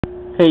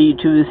Hey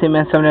YouTube, this is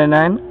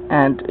Man799,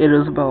 and it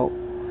is about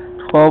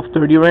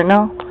 12:30 right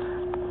now,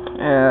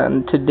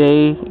 and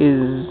today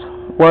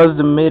was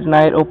the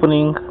midnight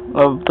opening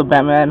of the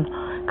Batman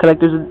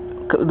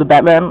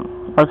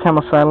Arkham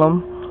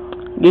Asylum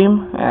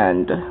game,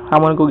 and I'm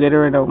gonna go get it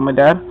right now with my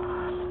dad.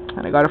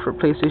 And I got it for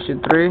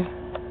PlayStation 3,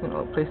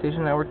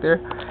 PlayStation Network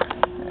there,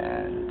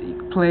 and you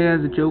can play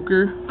as a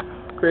Joker,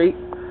 great.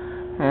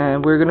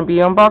 And we're gonna be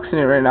unboxing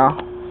it right now.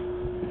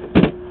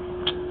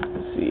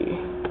 Let's see.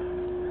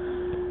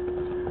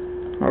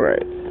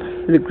 Alright,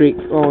 it's a great.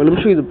 Oh, let me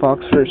show you the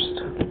box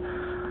first.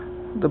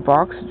 The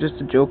box is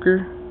just a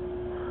Joker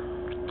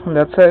on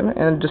that side,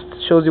 and it just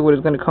shows you what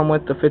it's going to come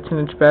with: the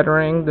 15-inch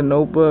batarang, the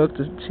notebook,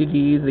 the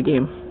CDs, the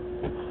game.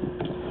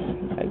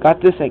 I got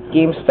this at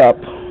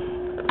GameStop.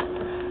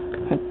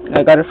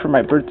 I got it for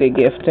my birthday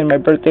gift, and my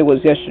birthday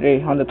was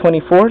yesterday on the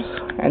 24th,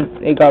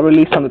 and it got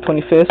released on the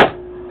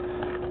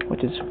 25th,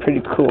 which is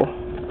pretty cool.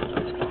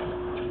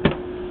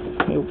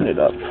 Let me open it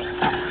up.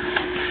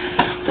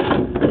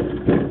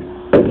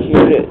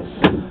 Here it is.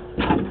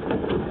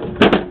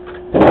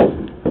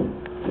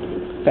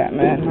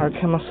 Batman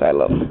Arkham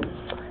Asylum.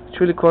 It's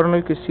really cool. I don't know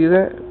if you can see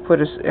that, but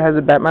it has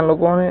a Batman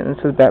logo on it and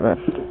it says Batman.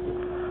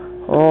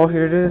 Oh,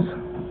 here it is.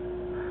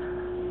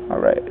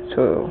 Alright,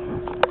 so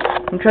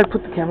I'm trying to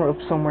put the camera up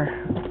somewhere,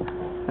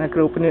 and I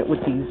could open it with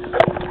these.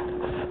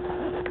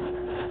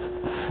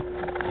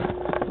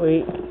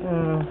 Wait.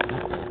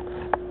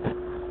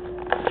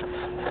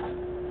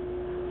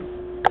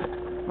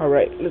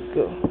 Alright, let's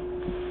go.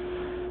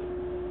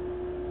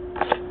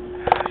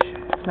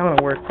 It's not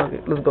gonna work. Fuck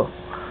it. Let's go.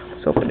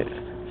 Let's open it.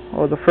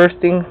 Oh, the first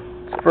thing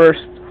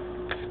first.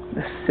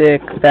 The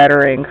sick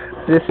batarang.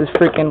 This is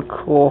freaking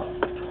cool.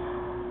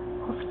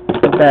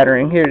 The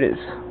batarang. Here it is.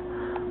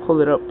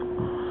 Hold it up.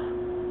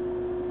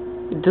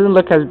 It doesn't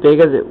look as big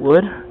as it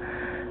would,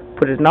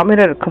 but it's not made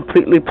out of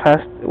completely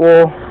plastic.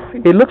 Well,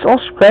 it looks all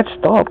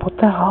scratched up. What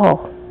the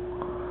hell?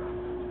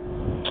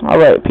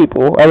 Alright,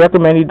 people. I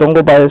recommend you don't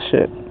go buy this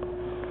shit.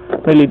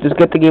 Really, just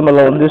get the game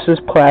alone. This is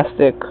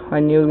plastic. I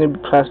knew it was gonna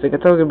be plastic. I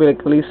thought it was gonna be like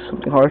at least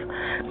something hard.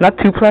 Not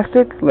too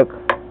plastic. Look,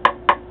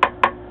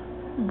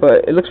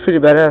 but it looks pretty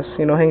badass.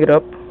 You know, hang it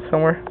up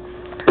somewhere.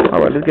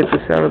 All right, let's get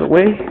this out of the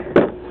way.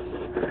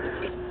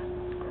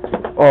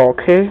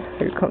 Okay,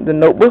 here comes the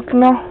notebook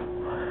now.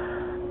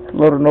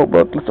 Load of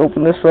notebook. Let's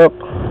open this up.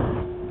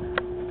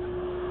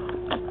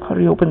 How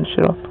do you open this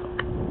shit up?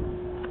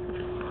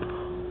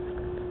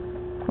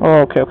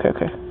 Oh,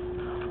 okay.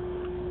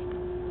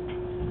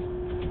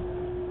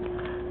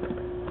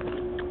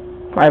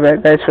 My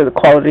bad, guys, for the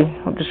quality.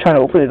 I'm just trying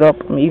to open it up.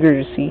 I'm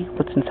eager to see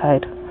what's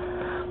inside.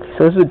 Okay,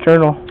 so this is a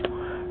journal.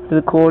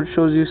 Really cool. It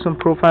shows you some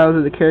profiles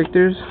of the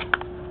characters.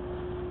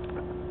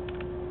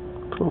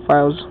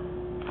 Profiles.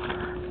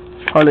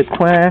 Harley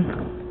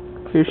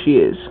Quinn. Here she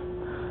is.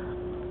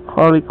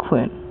 Harley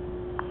Quinn.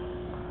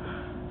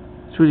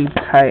 It's really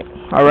tight.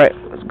 Alright,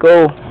 let's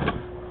go.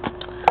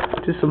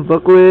 Just some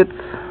booklets.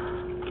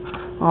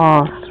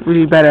 Oh, it's a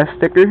really badass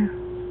sticker.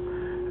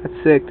 That's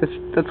sick.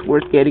 That's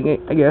worth getting it,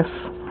 I guess.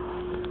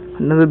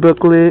 Another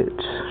booklet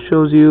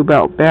shows you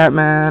about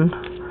Batman.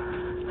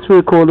 It's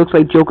really cool. It looks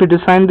like Joker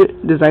designed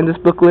this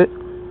booklet.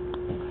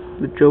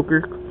 The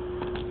Joker.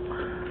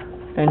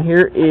 And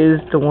here is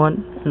the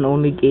one and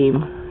only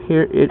game.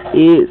 Here it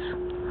is.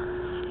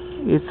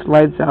 It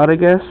slides out, I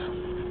guess.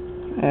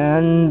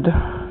 And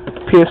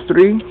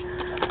PS3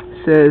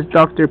 says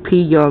Dr. P.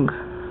 Young.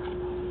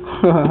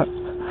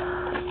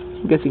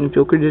 I'm guessing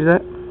Joker did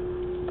that.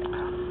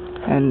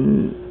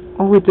 And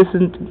oh wait, this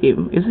isn't the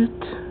game, is it?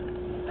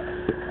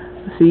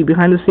 See,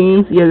 behind the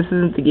scenes. Yeah, this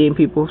isn't the game,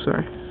 people.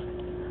 Sorry.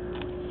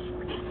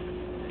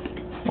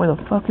 Where the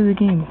fuck is the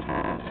game?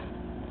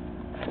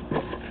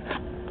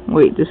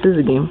 Wait, this is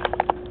a game.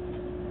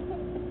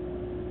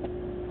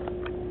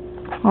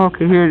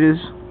 Okay, here it is.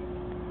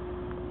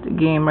 The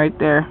game right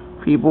there,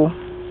 people.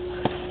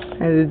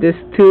 And this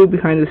too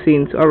behind the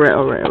scenes.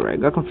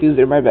 Alright. Got confused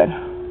there. My bad.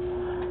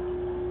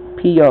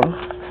 P. Young.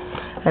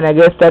 And I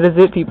guess that is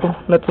it, people.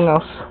 Nothing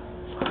else.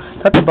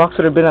 Thought the box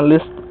would have been at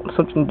least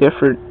something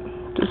different.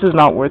 This is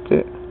not worth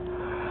it.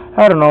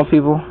 I don't know,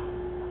 people.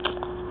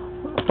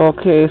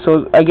 Okay,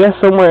 so I guess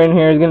somewhere in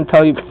here is gonna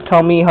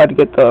tell me how to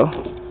get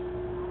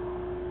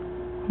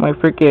my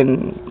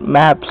freaking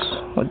maps.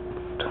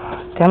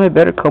 Damn, it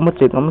better come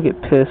with it. I'm gonna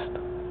get pissed.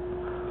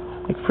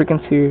 Like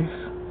freaking serious.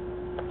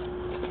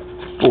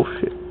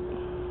 Bullshit.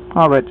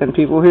 Alright then,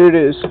 people. Here it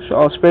is. So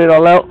I'll spread it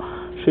all out.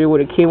 Show you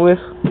what it came with.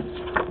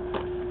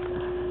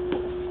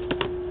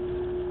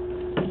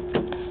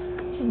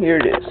 Here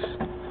it is.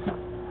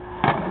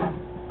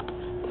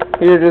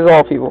 Here it is,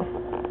 all, people.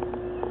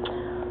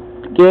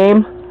 The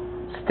game,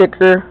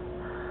 sticker,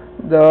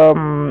 the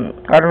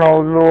I don't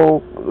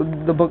know,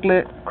 the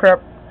booklet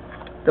crap,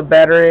 the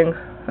batarang,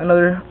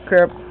 another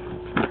crap,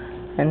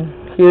 and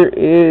here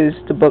is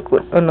the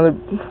booklet, another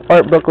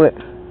art booklet.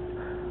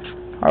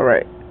 All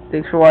right,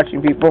 thanks for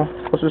watching, people.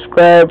 Go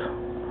subscribe.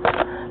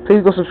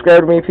 Please go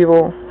subscribe to me,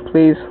 people.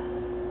 Please.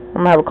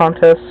 I'm gonna have a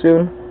contest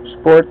soon.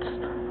 Sports.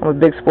 I'm a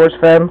big sports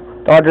fan.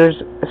 Dodgers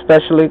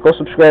especially. Go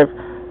subscribe.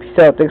 Peace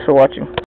out. Thanks for watching.